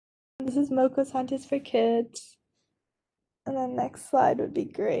This is Moco Scientist for Kids. And then next slide would be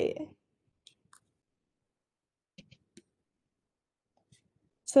great.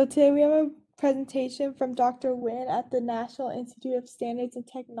 So today we have a presentation from Dr. Nguyen at the National Institute of Standards and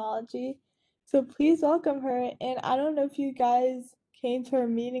Technology. So please welcome her. And I don't know if you guys came to her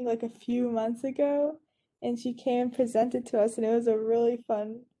meeting like a few months ago, and she came and presented to us, and it was a really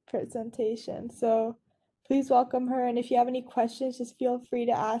fun presentation. So please welcome her. And if you have any questions, just feel free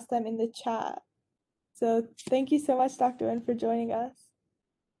to ask them in the chat. So thank you so much, Dr. Nguyen, for joining us.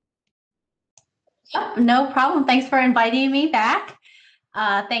 Yep, no problem. Thanks for inviting me back.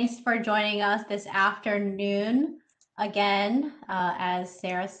 Thanks for joining us this afternoon. Again, as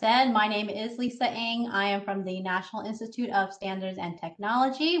Sarah said, my name is Lisa Ng. I am from the National Institute of Standards and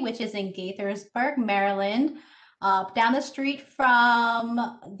Technology, which is in Gaithersburg, Maryland, down the street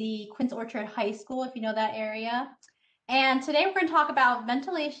from the Quince Orchard High School, if you know that area. And today we're going to talk about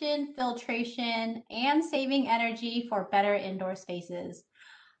ventilation, filtration, and saving energy for better indoor spaces.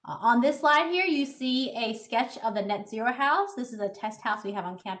 On this slide here, you see a sketch of the Net Zero house. This is a test house we have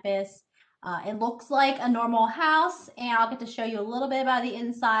on campus. It looks like a normal house, and I'll get to show you a little bit about the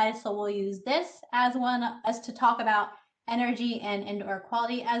inside. So we'll use this as to talk about energy and indoor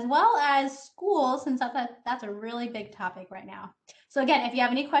quality, as well as schools, since that's a really big topic right now. So again, if you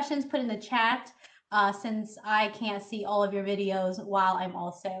have any questions, put in the chat, since I can't see all of your videos while I'm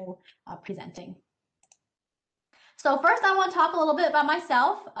also presenting. So first, I want to talk a little bit about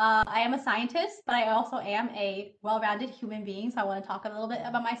myself. I am a scientist, but I also am a well-rounded human being. So I want to talk a little bit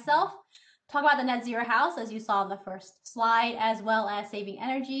about myself, talk about the Net Zero house, as you saw in the first slide, as well as saving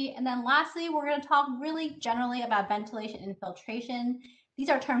energy. And then lastly, we're going to talk really generally about ventilation and filtration. These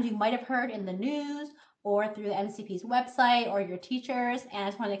are terms you might have heard in the news or through the NCP's website or your teachers. And I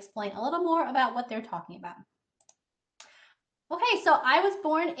just want to explain a little more about what they're talking about. Okay, so I was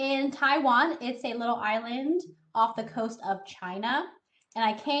born in Taiwan. It's a little island off the coast of China. And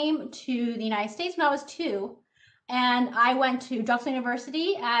I came to the United States when I was 2. And I went to Drexel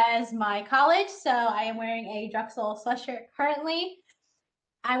University as my college. So I am wearing a Drexel sweatshirt currently.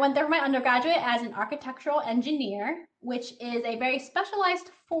 I went there for my undergraduate as an architectural engineer, which is a very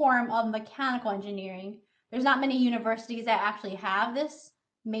specialized form of mechanical engineering. There's not many universities that actually have this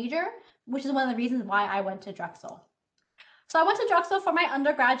major, which is one of the reasons why I went to Drexel. So I went to Drexel for my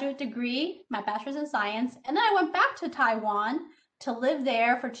undergraduate degree, my bachelor's in science, and then I went back to Taiwan to live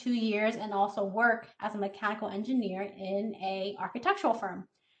there for 2 years and also work as a mechanical engineer in an architectural firm.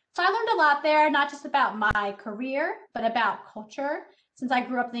 So I learned a lot there, not just about my career, but about culture. Since I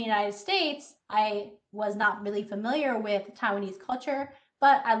grew up in the United States, I was not really familiar with Taiwanese culture,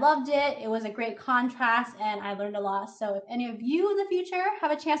 but I loved it. It was a great contrast and I learned a lot. So if any of you in the future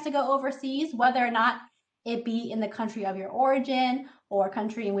have a chance to go overseas, whether or not it be in the country of your origin or a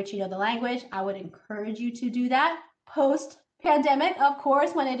country in which you know the language, I would encourage you to do that post-pandemic, of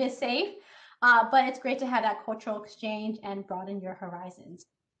course, when it is safe. But it's great to have that cultural exchange and broaden your horizons.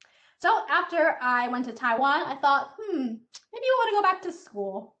 So after I went to Taiwan, I thought, maybe I want to go back to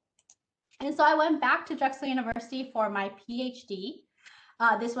school. And so I went back to Drexel University for my PhD.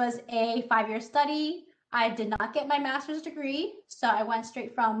 This was a 5-year study. I did not get my master's degree, so I went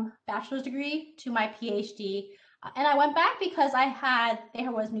straight from bachelor's degree to my PhD. And I went back because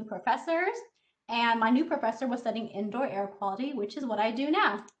there was new professors, and my new professor was studying indoor air quality, which is what I do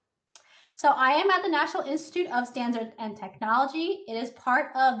now. So I am at the National Institute of Standards and Technology. It is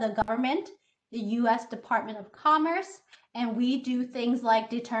part of the government, the US Department of Commerce, and we do things like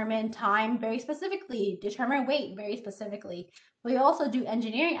determine time very specifically, determine weight very specifically. We also do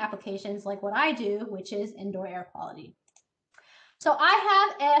engineering applications like what I do, which is indoor air quality. So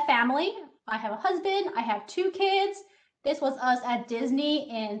I have a family. I have a husband. I have 2 kids. This was us at Disney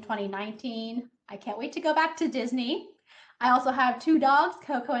in 2019. I can't wait to go back to Disney. I also have 2 dogs,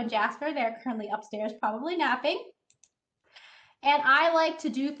 Coco and Jasper. They're currently upstairs, probably napping. And I like to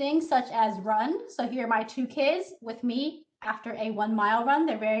do things such as run. So here are my 2 kids with me after a 1-mile run.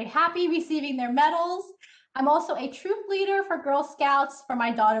 They're very happy receiving their medals. I'm also a troop leader for Girl Scouts for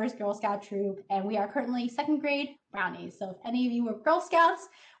my daughter's Girl Scout troop, and we are currently 2nd grade brownies. So if any of you were Girl Scouts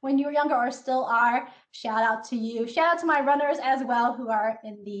when you were younger or still are, shout out to you. Shout out to my runners as well who are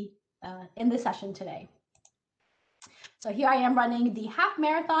in the session today. So here I am running the half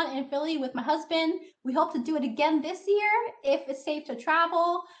marathon in Philly with my husband. We hope to do it again this year if it's safe to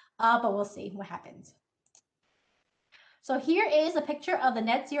travel, but we'll see what happens. So here is a picture of the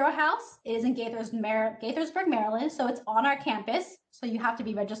Net Zero house. It is in Gaithersburg, Maryland, so it's on our campus. So you have to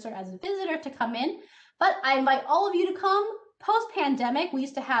be registered as a visitor to come in. But I invite all of you to come. Post-pandemic, we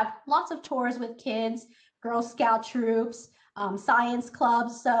used to have lots of tours with kids, Girl Scout troops, science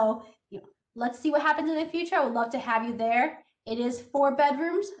clubs. So Let's see what happens in the future. I would love to have you there. It is 4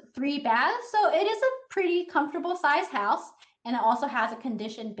 bedrooms, 3 baths, so it is a pretty comfortable sized house, and it also has a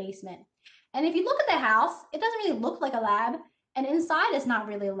conditioned basement. And if you look at the house, it doesn't really look like a lab, and inside is not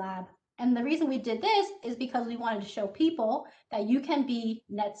really a lab. And the reason we did this is because we wanted to show people that you can be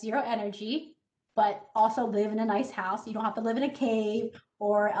net zero energy, but also live in a nice house. You don't have to live in a cave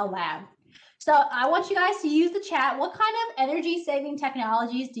or a lab. So I want you guys to use the chat. What kind of energy saving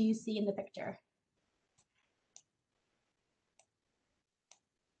technologies do you see in the picture?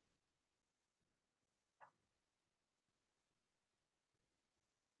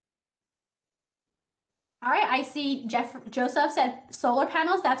 All right, I see Joseph said solar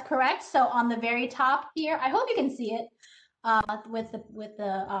panels. That's correct. So on the very top here, I hope you can see it with the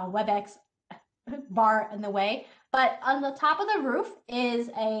WebEx bar in the way. But on the top of the roof is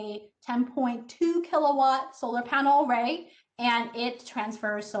a 10.2 kilowatt solar panel array, and it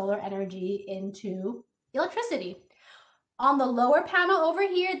transfers solar energy into electricity. On the lower panel over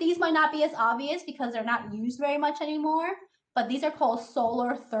here, these might not be as obvious because they're not used very much anymore, but these are called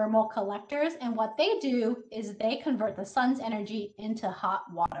solar thermal collectors. And what they do is they convert the sun's energy into hot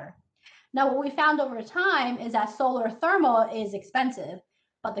water. Now, what we found over time is that solar thermal is expensive,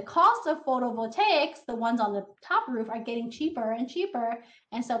 but the cost of photovoltaics, the ones on the top roof, are getting cheaper and cheaper.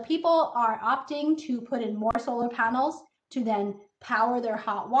 And so people are opting to put in more solar panels to then power their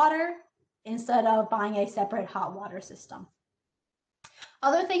hot water instead of buying a separate hot water system.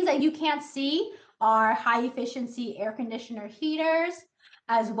 Other things that you can't see are high efficiency air conditioner heaters,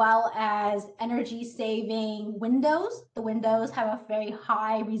 as well as energy saving windows. The windows have a very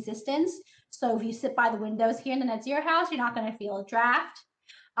high resistance. So if you sit by the windows here in the Net Zero house, you're not going to feel a draft.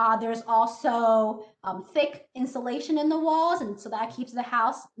 There's also thick insulation in the walls, and so that keeps the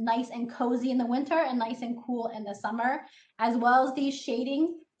house nice and cozy in the winter and nice and cool in the summer, as well as these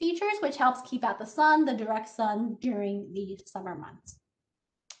shading features, which helps keep out the sun, the direct sun, during the summer months.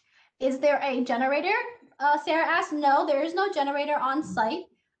 Is there a generator? Sarah asked. No, there is no generator on site.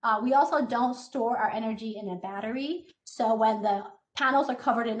 We also don't store our energy in a battery. So when the panels are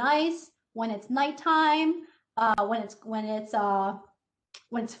covered in ice, when it's nighttime, when it's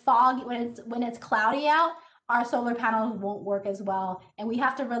foggy, when it's cloudy out, our solar panels won't work as well, and we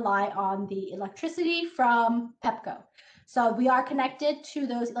have to rely on the electricity from Pepco. So we are connected to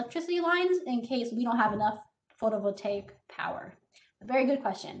those electricity lines in case we don't have enough photovoltaic power. A very good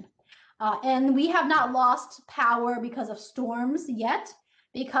question. And we have not lost power because of storms yet,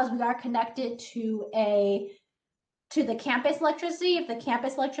 because we are connected to the campus electricity. If the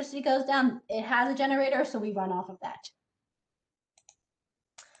campus electricity goes down, it has a generator, so we run off of that.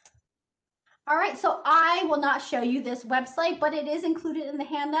 All right, so I will not show you this website, but it is included in the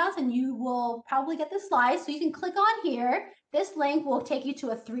handouts, and you will probably get the slides. So you can click on here. This link will take you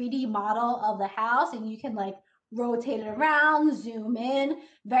to a 3D model of the house, and you can like rotate it around, zoom in,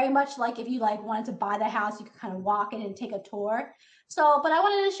 very much like if you like wanted to buy the house, you could kind of walk in and take a tour. So, but I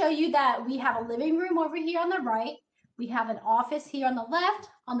wanted to show you that we have a living room over here on the right. We have an office here on the left.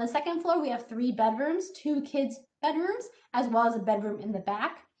 On the second floor, we have 3 bedrooms, 2 kids' bedrooms, as well as a bedroom in the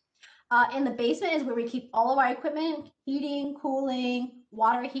back. In the basement is where we keep all of our equipment, heating, cooling,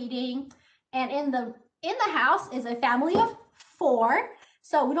 water heating. And in the house is a family of 4.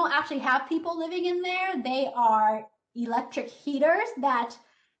 So we don't actually have people living in there. They are electric heaters that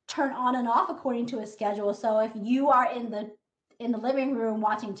turn on and off according to a schedule. So if you are in the living room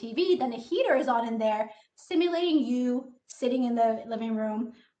watching TV, then the heater is on in there, simulating you sitting in the living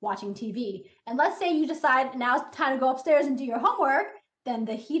room watching TV. And let's say you decide now it's time to go upstairs and do your homework, then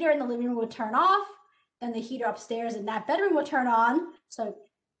the heater in the living room would turn off, then the heater upstairs in that bedroom will turn on. So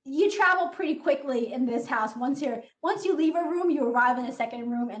you travel pretty quickly in this house. Once you leave a room, you arrive in a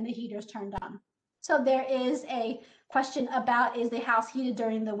second room and the heater's turned on. So there is a question about, is the house heated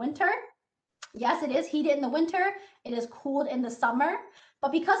during the winter? Yes, it is heated in the winter. It is cooled in the summer.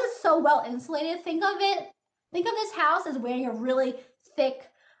 But because it's so well insulated, think of this house as wearing a really thick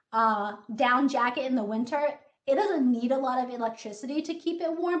down jacket in the winter. It doesn't need a lot of electricity to keep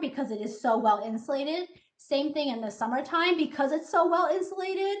it warm because it is so well insulated. Same thing in the summertime, because it's so well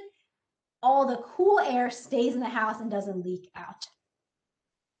insulated, all the cool air stays in the house and doesn't leak out.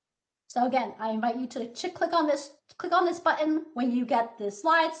 So again, I invite you to click on this button when you get the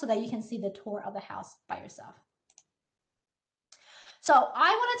slides so that you can see the tour of the house by yourself. So I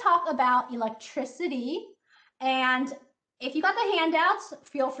want to talk about electricity, and if you got the handouts,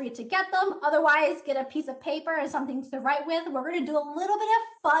 feel free to get them. Otherwise, get a piece of paper and something to write with. We're going to do a little bit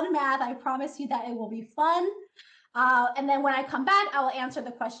of fun math. I promise you that it will be fun. And then when I come back, I will answer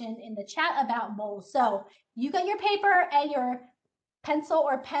the question in the chat about moles. So you get your paper and your pencil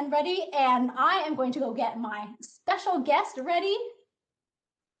or pen ready, and I am going to go get my special guest ready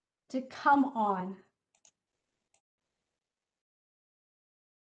to come on.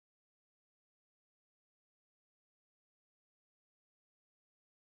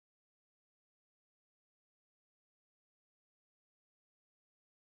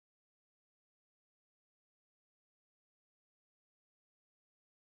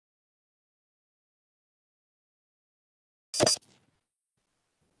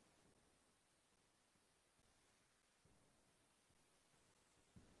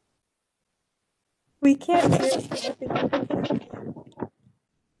 We can't hear you.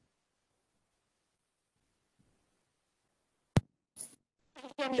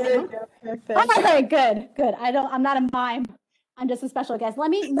 There we go. Perfect. Okay, good. I'm not a mime. I'm just a special guest.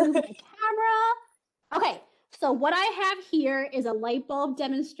 Let me move the camera. Okay, so what I have here is a light bulb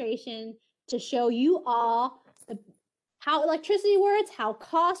demonstration to show you all how electricity works, how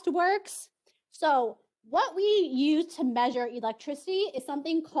cost works. So what we use to measure electricity is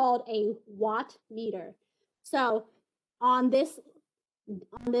something called a watt meter. So on this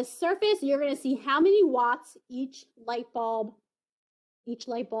surface, you're going to see how many watts each light bulb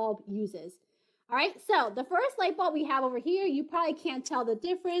uses. All right, so the first light bulb we have over here, you probably can't tell the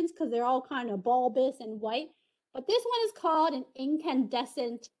difference because they're all kind of bulbous and white, but this one is called an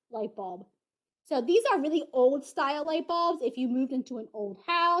incandescent light bulb. So these are really old style light bulbs. If you moved into an old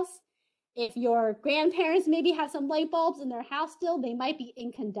house, if your grandparents maybe have some light bulbs in their house still, they might be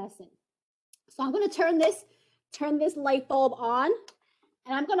incandescent. So I'm going to turn this light bulb on,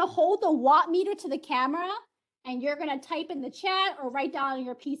 and I'm going to hold the watt meter to the camera, and you're going to type in the chat or write down on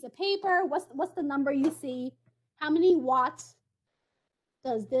your piece of paper what's the number you see. How many watts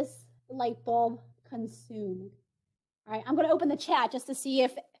does this light bulb consume? All right, I'm going to open the chat just to see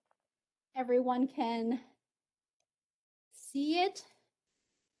if everyone can see it.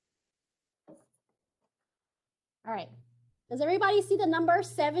 All right. Does everybody see the number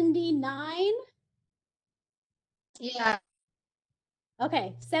 79? Yeah.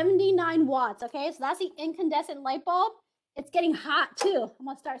 Okay, 79 watts. Okay, so that's the incandescent light bulb. It's getting hot too. I'm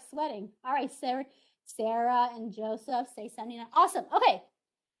gonna start sweating. All right, Sarah and Joseph say 79. Awesome. Okay,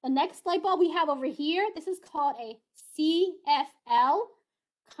 the next light bulb we have over here, this is called a CFL,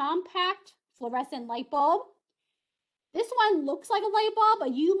 compact fluorescent light bulb. This one looks like a light bulb,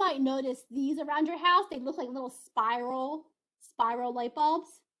 but you might notice these around your house. They look like little spiral light bulbs,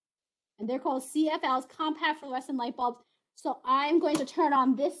 and they're called CFLs, compact fluorescent light bulbs. So I'm going to turn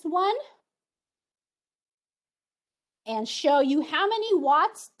on this one and show you how many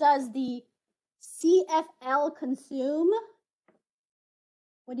watts does the CFL consume.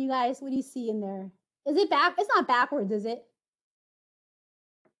 What do you see in there? Is it back? It's not backwards, is it?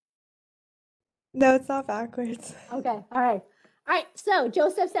 No, it's not backwards. Okay, all right. All right, so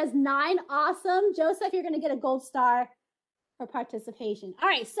Joseph says 9. Awesome. Joseph, you're going to get a gold star for participation. All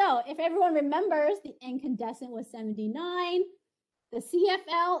right, so if everyone remembers, the incandescent was 79. The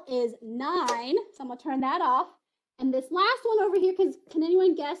CFL is 9, so I'm going to turn that off. And this last one over here, can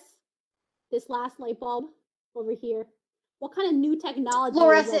anyone guess this last light bulb over here? What kind of new technology?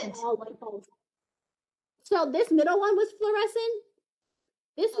 Fluorescent. All light bulbs. So this middle one was fluorescent.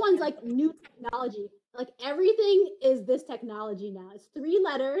 This one's like new technology. Like everything is this technology now. It's 3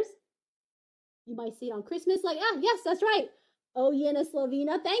 letters. You might see it on Christmas. Like, yes, that's right. Ojena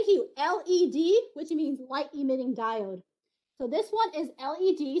Slovena. Thank you. LED, which means light emitting diode. So this one is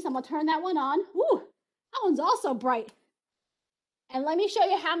LED. So I'm going to turn that one on. Ooh, that one's also bright. And let me show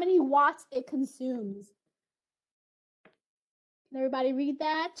you how many watts it consumes. Can everybody read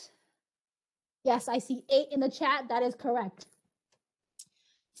that? Yes, I see 8 in the chat. That is correct.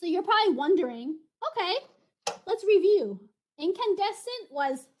 So you're probably wondering, okay, let's review. Incandescent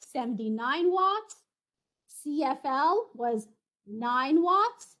was 79 watts. CFL was 9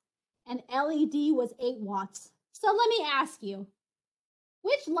 watts. And LED was 8 watts. So let me ask you,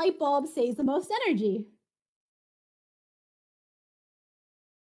 which light bulb saves the most energy?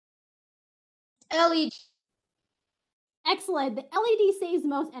 LED. Excellent. The LED saves the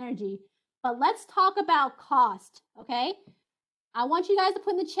most energy. But let's talk about cost, okay? I want you guys to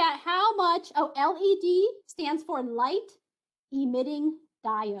put in the chat how much. LED stands for light emitting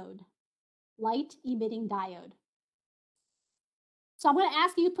diode. Light emitting diode. So I'm going to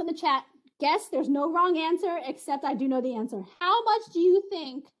ask you to put in the chat, guess there's no wrong answer, except I do know the answer. How much do you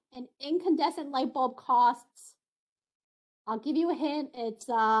think an incandescent light bulb costs? I'll give you a hint. It's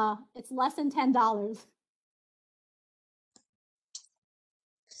less than $10.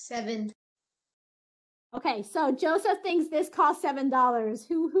 7. Okay, so Joseph thinks this costs $7.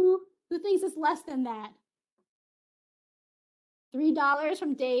 Who thinks it's less than that? $3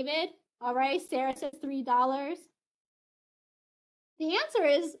 from David. All right, Sarah says $3. The answer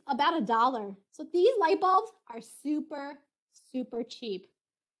is about $1. So these light bulbs are super, super cheap.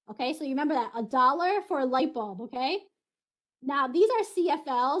 Okay, so you remember that, $1 for a light bulb, okay? Now, these are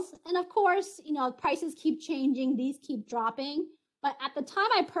CFLs, and of course, prices keep changing, these keep dropping. But at the time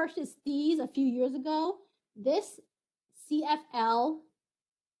I purchased these a few years ago, this CFL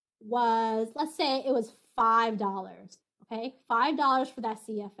was, let's say it was $5, okay? $5 for that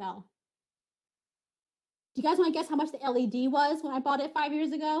CFL. Do you guys want to guess how much the LED was when I bought it 5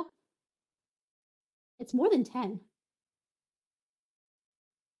 years ago? It's more than 10.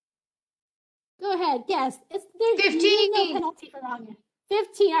 Go ahead, guess. There's 15. no penalty for wrong.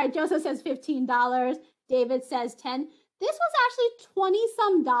 15. All right, Joseph says $15. David says 10. This was actually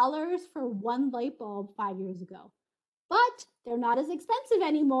 20-some dollars for one light bulb 5 years ago. But they're not as expensive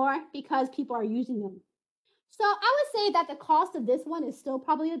anymore because people are using them. So I would say that the cost of this one is still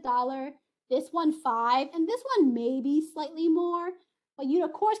probably $1. This one $5, and this one maybe slightly more. But you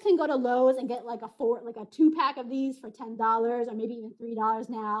of course can go to Lowe's and get like a 2-pack of these for $10 or maybe even $3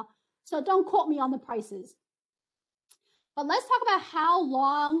 now. So don't quote me on the prices. But let's talk about how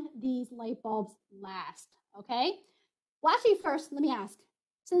long these light bulbs last, okay? Well, actually first, let me ask.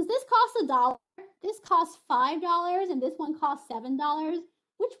 Since this costs $1, this costs $5, and this one costs $7,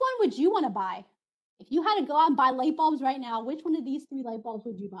 which one would you want to buy? If you had to go out and buy light bulbs right now, which one of these 3 light bulbs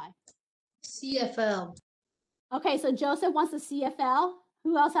would you buy? CFL. Okay, so Joseph wants the CFL.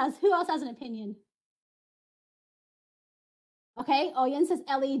 Who else has an opinion? Okay, Oyen says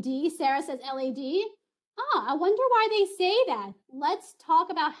LED. Sarah says LED. I wonder why they say that. Let's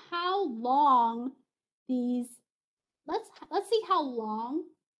talk about how long these, let's see how long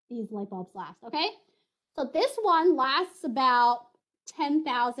these light bulbs last, okay? So this one lasts about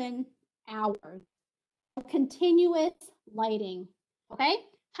 10,000 hours of continuous lighting, okay?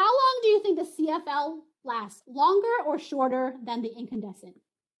 How long do you think the CFL lasts? Longer or shorter than the incandescent?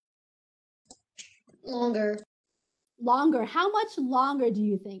 Longer. Longer. How much longer do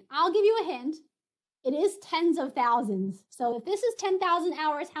you think? I'll give you a hint. It is tens of thousands. So if this is 10,000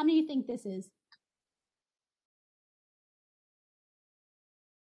 hours, how many do you think this is?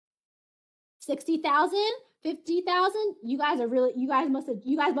 60,000? 50,000? You guys must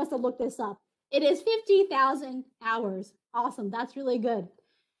have looked this up. It is 50,000 hours. Awesome. That's really good.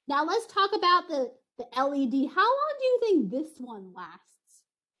 Now let's talk about the LED. How long do you think this one lasts?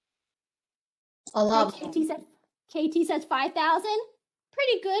 A lot. KT says 5,000.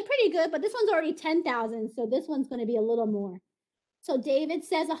 Pretty good, but this one's already 10,000, so this one's going to be a little more. So David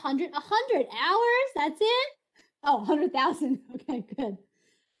says 100 hours, that's it? Oh, 100,000. Okay, good.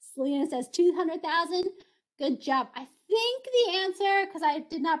 Selena says 200,000. Good job. I think the answer, because I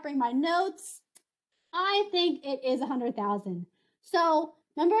did not bring my notes, I think it is 100,000. So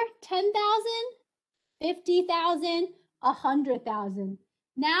remember 10,000, 50,000, 100,000.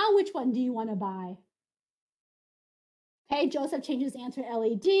 Now, which one do you want to buy? Okay, Joseph changes the answer to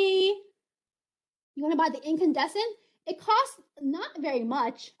LED. You want to buy the incandescent? It costs not very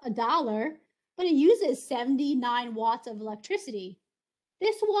much, $1, but it uses 79 watts of electricity.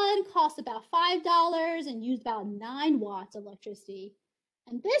 This one costs about $5 and uses about 9 watts of electricity.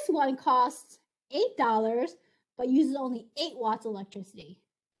 And this one costs $8, but uses only 8 watts of electricity.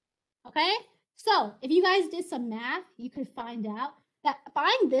 Okay, so if you guys did some math, you could find out that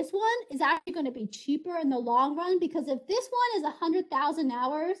buying this one is actually going to be cheaper in the long run, because if this one is 100,000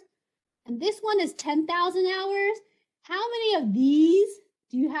 hours and this one is 10,000 hours, how many of these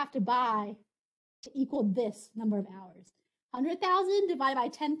do you have to buy to equal this number of hours? 100,000 divided by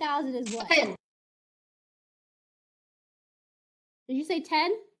 10,000 is what? 10. Did you say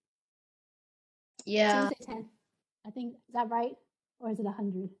 10? Yeah. Did you say 10? I think, is that right? Or is it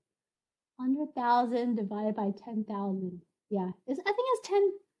 100? 100,000 divided by 10,000. Yeah, I think it's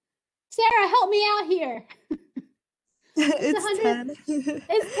 10. Sarah, help me out here. It's 10.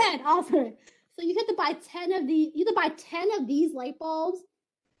 It's 10. Awesome. So you have to buy 10 of these. You have to buy 10 of these light bulbs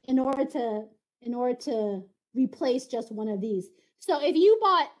in order to replace just one of these. So if you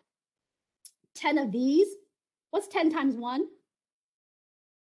bought 10 of these, what's 10 times 1?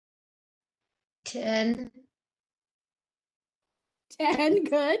 10. 10.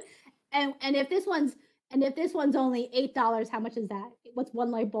 Good. And if this one's only $8, how much is that? What's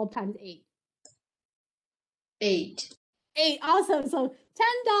one light bulb times 8? 8. 8. Awesome. So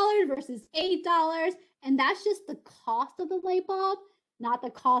 $10 versus $8, and that's just the cost of the light bulb, not the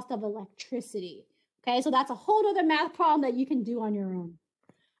cost of electricity. Okay, so that's a whole other math problem that you can do on your own.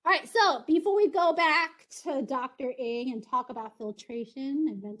 All right, so before we go back to Dr. Ng and talk about filtration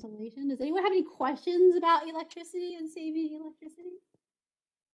and ventilation, does anyone have any questions about electricity and saving electricity?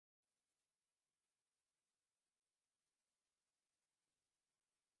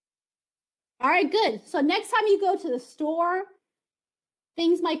 All right, good. So next time you go to the store,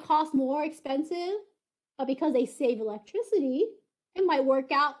 things might cost more expensive, but because they save electricity, it might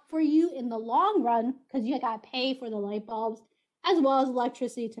work out for you in the long run because you got to pay for the light bulbs as well as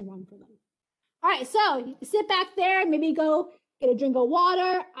electricity to run for them. All right, so you sit back there, maybe go get a drink of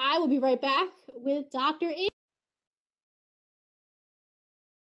water. I will be right back with Dr. Ng.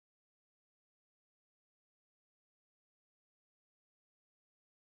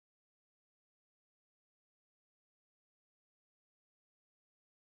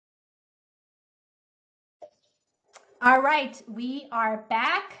 All right, we are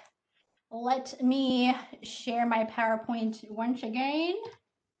back. Let me share my PowerPoint once again.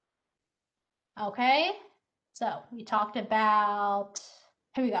 Okay, so we talked about,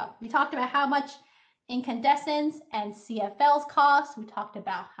 here we go. We talked about how much incandescents and CFLs cost. We talked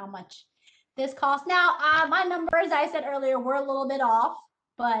about how much this costs. Now, my numbers, I said earlier, were a little bit off,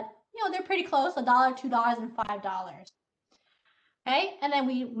 but you know, they're pretty close, $1, $2, and $5. Okay, and then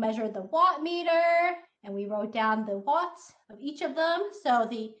we measured the watt meter and we wrote down the watts of each of them. So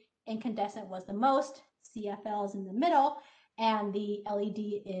the incandescent was the most, CFL is in the middle, and the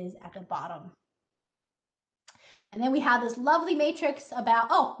LED is at the bottom. And then we have this lovely matrix about,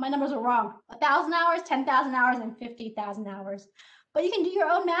 oh, my numbers are wrong, 1,000 hours, 10,000 hours, and 50,000 hours. But you can do your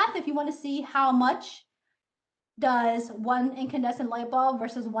own math if you want to see how much does one incandescent light bulb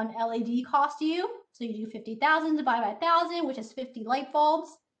versus one LED cost you. So you do 50,000 divided by 1,000, which is 50 light bulbs.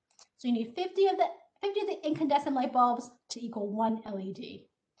 So you need 50 of the incandescent light bulbs to equal one LED.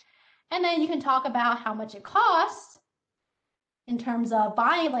 And then you can talk about how much it costs in terms of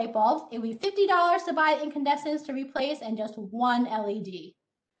buying light bulbs. It would be $50 to buy incandescents to replace and just one LED.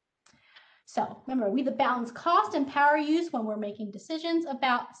 So remember, we have to balance cost and power use when we're making decisions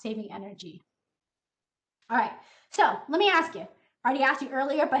about saving energy. All right, so let me ask you. I already asked you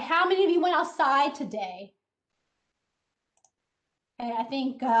earlier, but how many of you went outside today? Okay, I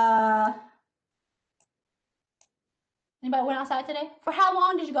think anybody went outside today? For how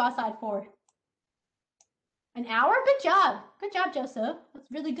long did you go outside for? An hour? Good job. Good job, Joseph.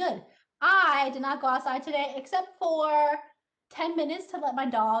 That's really good. I did not go outside today except for 10 minutes to let my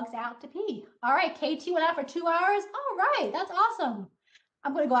dogs out to pee. All right, KT went out for 2 hours. All right, that's awesome.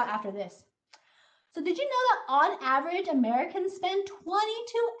 I'm going to go out after this. So did you know that on average, Americans spend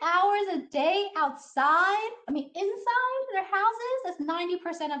 22 hours a day outside? I mean, inside their houses? That's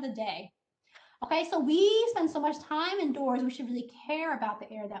 90% of the day. Okay, so we spend so much time indoors, we should really care about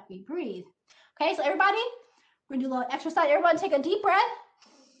the air that we breathe. Okay, so everybody, we're gonna do a little exercise. Everyone take a deep breath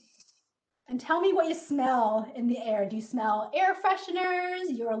and tell me what you smell in the air. Do you smell air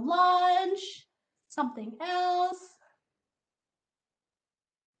fresheners, your lunch, something else?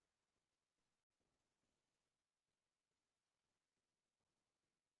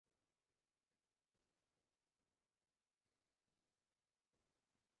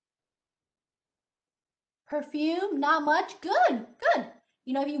 Perfume, not much. Good, good.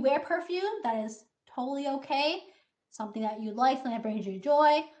 You know, if you wear perfume, that is totally okay. Something that you like, something that brings you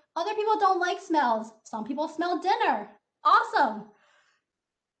joy. Other people don't like smells. Some people smell dinner. Awesome.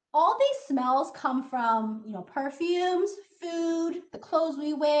 All these smells come from, you know, perfumes, food, the clothes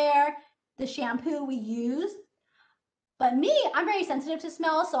we wear, the shampoo we use. But me, I'm very sensitive to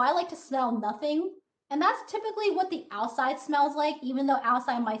smell, so I like to smell nothing. And that's typically what the outside smells like, even though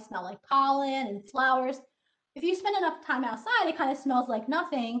outside might smell like pollen and flowers. If you spend enough time outside, it kind of smells like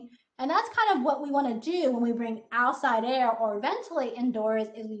nothing. And that's kind of what we want to do when we bring outside air or ventilate indoors,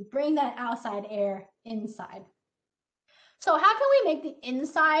 is we bring that outside air inside. So how can we make the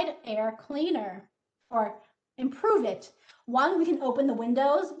inside air cleaner or improve it? One, we can open the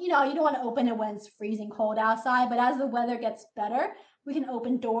windows. You know, you don't want to open it when it's freezing cold outside, but as the weather gets better, we can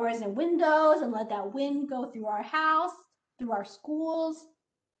open doors and windows and let that wind go through our house, through our schools.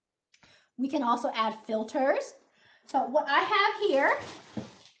 We can also add filters. So what I have here,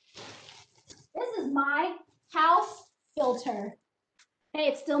 this is my house filter. Okay,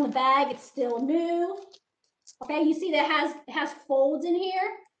 it's still in the bag, it's still new. Okay, you see that it has folds in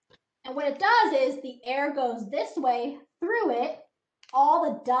here. And what it does is the air goes this way through it. All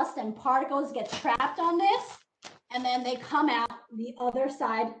the dust and particles get trapped on this, and then they come out the other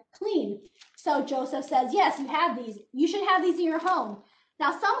side clean. So Joseph says, yes, you have these. You should have these in your home.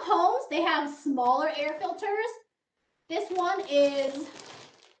 Now, some homes, they have smaller air filters. This one is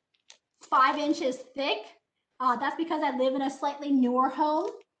 5 inches thick. That's because I live in a slightly newer home.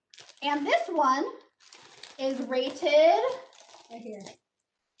 And this one is rated, right here.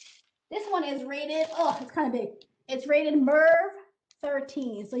 This one is rated, oh, it's kind of big. It's rated MERV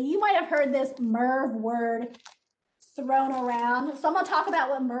 13. So you might have heard this MERV word thrown around. So I'm gonna talk about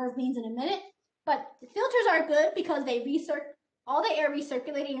what MERV means in a minute. But filters are good because they all the air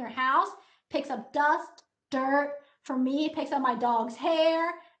recirculating in your house picks up dust, dirt. For me, it picks up my dog's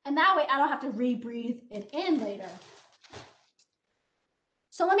hair. And that way I don't have to rebreathe it in later.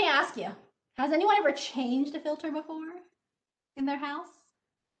 So let me ask you, has anyone ever changed a filter before in their house?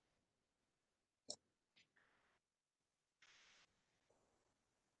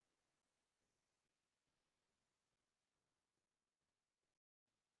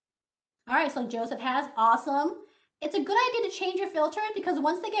 All right, so Joseph has, awesome. It's a good idea to change your filter because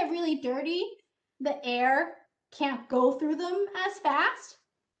once they get really dirty, the air can't go through them as fast.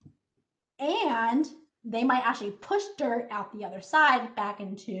 And they might actually push dirt out the other side back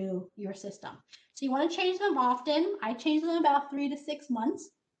into your system. So you want to change them often. I change them about 3 to 6 months.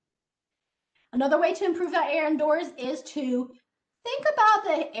 Another way to improve that air indoors is to think about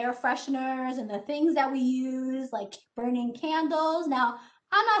the air fresheners and the things that we use, like burning candles. Now,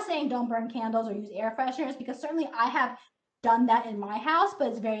 I'm not saying don't burn candles or use air fresheners because certainly I have done that in my house, but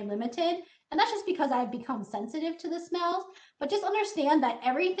it's very limited. And that's just because I've become sensitive to the smells. But just understand that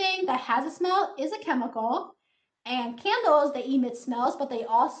everything that has a smell is a chemical. And candles, they emit smells, but they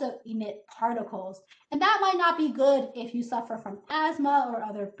also emit particles. And that might not be good if you suffer from asthma or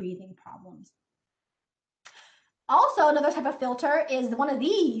other breathing problems. Also, another type of filter is one of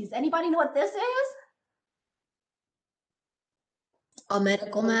these. Anybody know what this is? A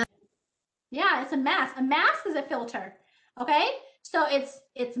medical mask. Yeah, it's a mask. A mask is a filter. Okay, so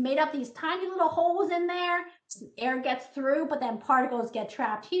it's made up these tiny little holes in there. Air gets through, but then particles get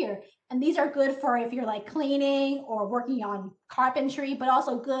trapped here. And these are good for if you're like cleaning or working on carpentry, but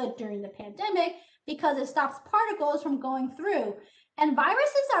also good during the pandemic because it stops particles from going through. And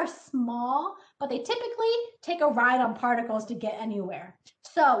viruses are small, but they typically take a ride on particles to get anywhere.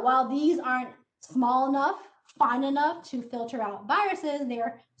 So while these aren't small enough, fine enough to filter out viruses,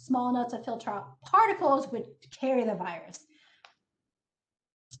 they're small enough to filter out particles which carry the virus.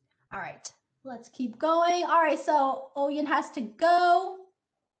 All right, let's keep going. All right, so Oyen has to go.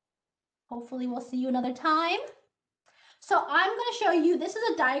 Hopefully we'll see you another time. So I'm going to show you, this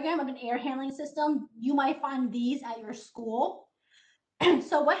is a diagram of an air handling system. You might find these at your school.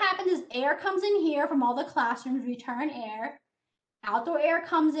 So what happens is air comes in here from all the classrooms, return air. Outdoor air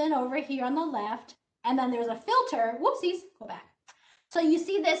comes in over here on the left. And then there's a filter. Whoopsies, go back. So you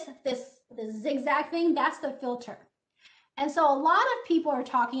see this zigzag thing, that's the filter. And so a lot of people are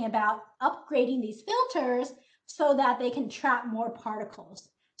talking about upgrading these filters so that they can trap more particles.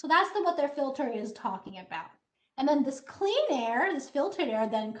 So that's what their filter is talking about. And then this clean air, this filtered air,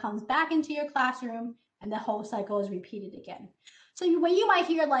 then comes back into your classroom and the whole cycle is repeated again. So when you might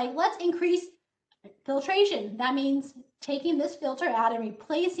hear like, let's increase filtration, that means taking this filter out and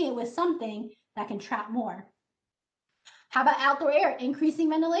replacing it with something that can trap more. How about outdoor air? Increasing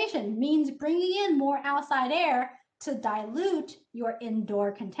ventilation means bringing in more outside air to dilute your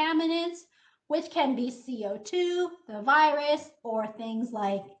indoor contaminants, which can be CO2, the virus, or things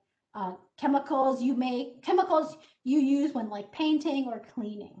like chemicals you use when like painting or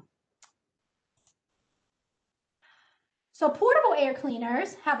cleaning. So portable air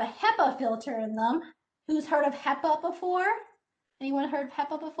cleaners have a HEPA filter in them. Who's heard of HEPA before? Anyone heard of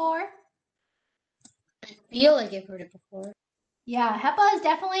HEPA before? I feel like I've heard it before. Yeah, HEPA is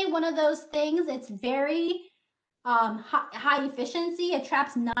definitely one of those things. It's very high efficiency. It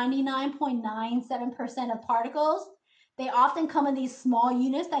traps 99.97% of particles. They often come in these small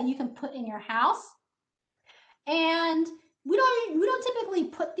units that you can put in your house. And we don't typically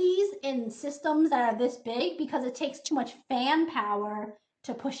put these in systems that are this big because it takes too much fan power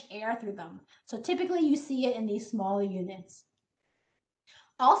to push air through them. So typically you see it in these smaller units.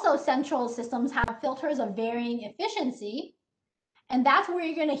 Also, central systems have filters of varying efficiency. And that's where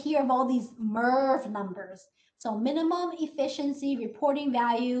you're going to hear of all these MERV numbers. So minimum efficiency reporting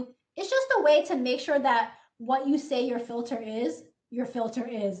value. It's just a way to make sure that what you say your filter is, your filter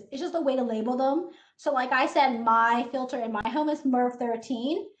is. It's just a way to label them. So like I said, my filter in my home is MERV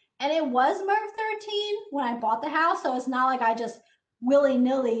 13. And it was MERV 13 when I bought the house. So it's not like I just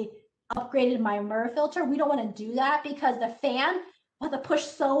willy-nilly upgraded my MERV filter. We don't want to do that because the fan will have to push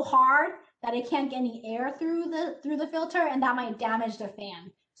so hard that it can't get any air through the filter, and that might damage the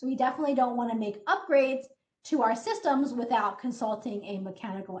fan. So we definitely don't want to make upgrades to our systems without consulting a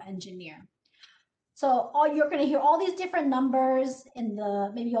mechanical engineer. So you're going to hear all these different numbers in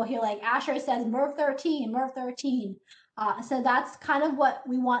the, maybe you'll hear like Asher says MERV 13, MERV 13. So that's kind of what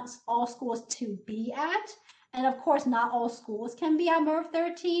we want all schools to be at. And of course, not all schools can be at MERV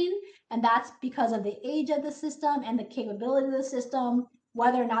 13. And that's because of the age of the system and the capability of the system,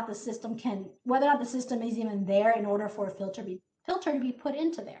 whether or not the system is even there in order for a filter to be put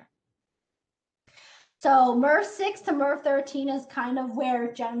into there. So MERV 6 to MERV 13 is kind of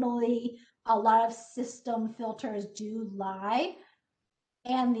where generally a lot of system filters do lie.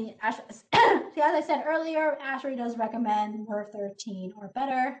 And as I said earlier, ASHRAE does recommend MERV 13 or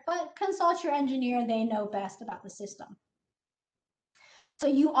better, but consult your engineer, they know best about the system. So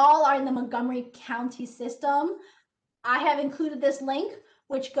you all are in the Montgomery County system. I have included this link,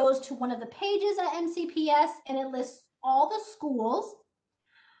 which goes to one of the pages at MCPS, and it lists all the schools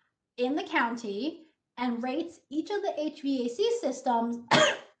in the county and rates each of the HVAC systems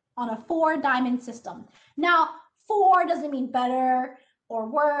on a 4-diamond system. Now, 4 doesn't mean better or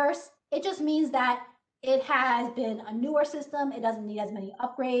worse. It just means that it has been a newer system. It doesn't need as many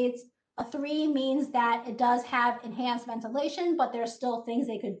upgrades. A 3 means that it does have enhanced ventilation, but there's still things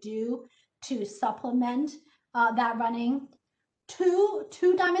they could do to supplement that running.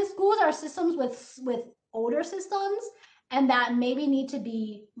 2-diamond schools are systems with older systems and that maybe need to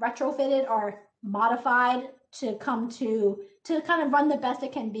be retrofitted or modified to kind of run the best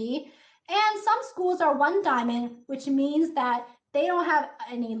it can be. And some schools are 1-diamond, which means that they don't have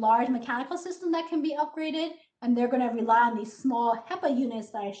any large mechanical system that can be upgraded, and they're going to rely on these small HEPA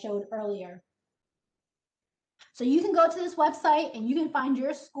units that I showed earlier. So you can go to this website and you can find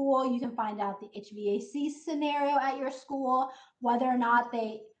your school. You can find out the HVAC scenario at your school, whether or not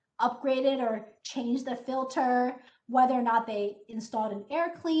they upgraded or changed the filter, whether or not they installed an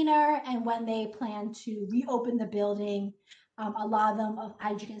air cleaner, and when they plan to reopen the building. A lot of them,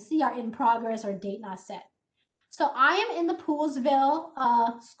 as you can see, are in progress or date not set. So I am in the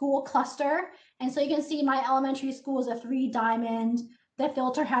Poolesville school cluster. And so you can see my elementary school is a 3-diamond. The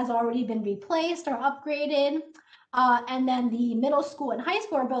filter has already been replaced or upgraded. And then the middle school and high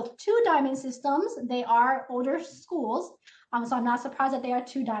school are both 2-diamond systems. They are older schools. So I'm not surprised that they are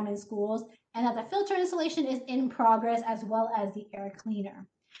 2-diamond schools and that the filter installation is in progress as well as the air cleaner.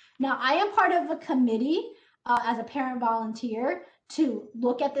 Now I am part of a committee as a parent volunteer to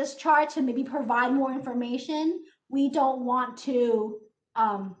look at this chart to maybe provide more information. We don't want to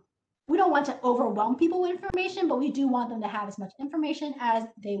overwhelm people with information, but we do want them to have as much information as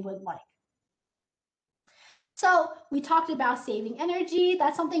they would like. So we talked about saving energy.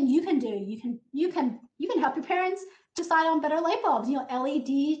 That's something you can do. You can help your parents decide on better light bulbs. You know,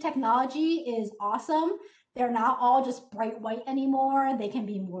 LED technology is awesome. They're not all just bright white anymore. They can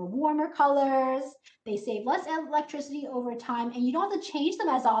be more warmer colors. They save less electricity over time, and you don't have to change them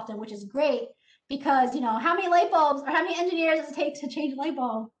as often, which is great because, you know, how many light bulbs or how many engineers does it take to change a light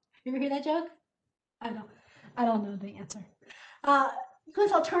bulb? You ever hear that joke? I don't know the answer. You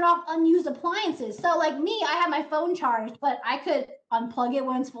can also turn off unused appliances. So like me, I have my phone charged, but I could unplug it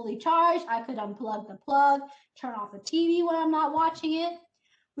when it's fully charged. I could unplug the plug, turn off the TV when I'm not watching it.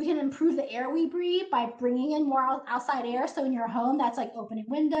 We can improve the air we breathe by bringing in more outside air. So in your home, that's like opening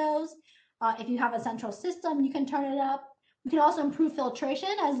windows. If you have a central system, you can turn it up. We can also improve filtration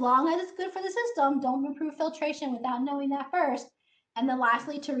as long as it's good for the system. Don't improve filtration without knowing that first. And then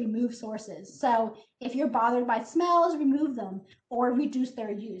lastly, to remove sources. So if you're bothered by smells, remove them or reduce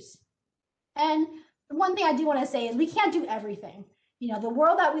their use. And one thing I do want to say is we can't do everything. You know, the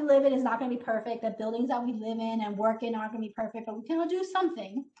world that we live in is not going to be perfect. The buildings that we live in and work in aren't going to be perfect, but we can all do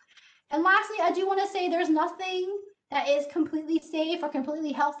something. And lastly, I do want to say there's nothing that is completely safe or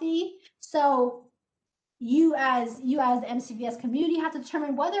completely healthy. So you as the MCPS community have to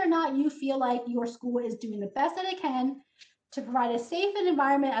determine whether or not you feel like your school is doing the best that it can to provide as safe an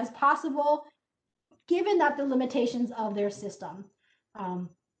environment as possible, given that the limitations of their system.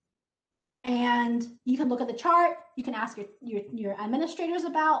 And you can look at the chart. You can ask your administrators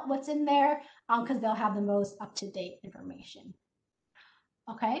about what's in there because they'll have the most up-to-date information.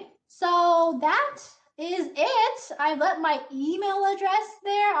 Okay, so that is it. I let my email address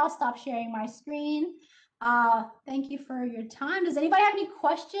there. I'll stop sharing my screen. Thank you for your time. Does anybody have any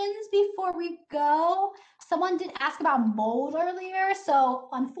questions before we go? Someone did ask about mold earlier. So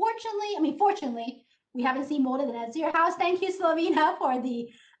fortunately, we haven't seen mold in the Net Zero house. Thank you, Slovenia, for the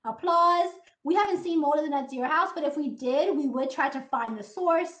applause. We haven't seen mold in the Net Zero house, but if we did, we would try to find the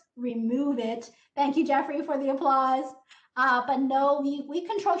source, remove it. Thank you, Jeffrey, for the applause. But no, we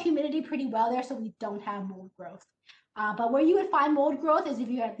control humidity pretty well there, so we don't have mold growth. But where you would find mold growth is if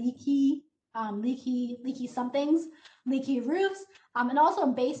you have leaky leaky somethings, leaky roofs, and also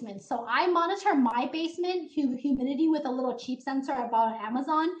basements. So I monitor my basement humidity with a little cheap sensor I bought on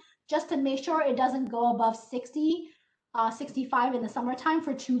Amazon just to make sure it doesn't go above 60, 65 in the summertime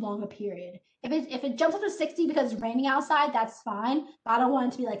for too long a period. If it jumps up to 60 because it's raining outside, that's fine. But I don't want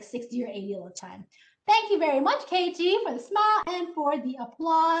it to be like 60 or 80 all the time. Thank you very much, Katie, for the smile and for the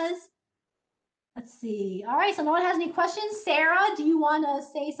applause. Let's see. All right, so no one has any questions. Sarah, do you want to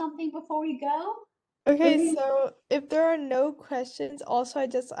say something before we go? Okay, so if there are no questions, also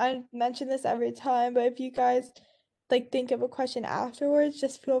I mention this every time, but if you guys like think of a question afterwards,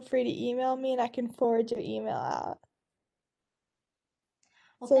 just feel free to email me and I can forward your email out.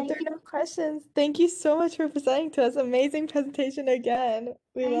 Well, So if there thank are no questions, thank you so much for presenting to us. Amazing presentation again.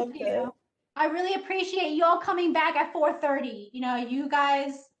 We loved it. you. I really appreciate you all coming back at 4:30. You know, you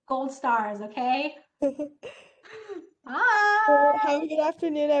guys, gold stars, okay? Bye. Have a good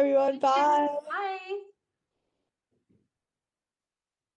afternoon, everyone. Bye. Bye.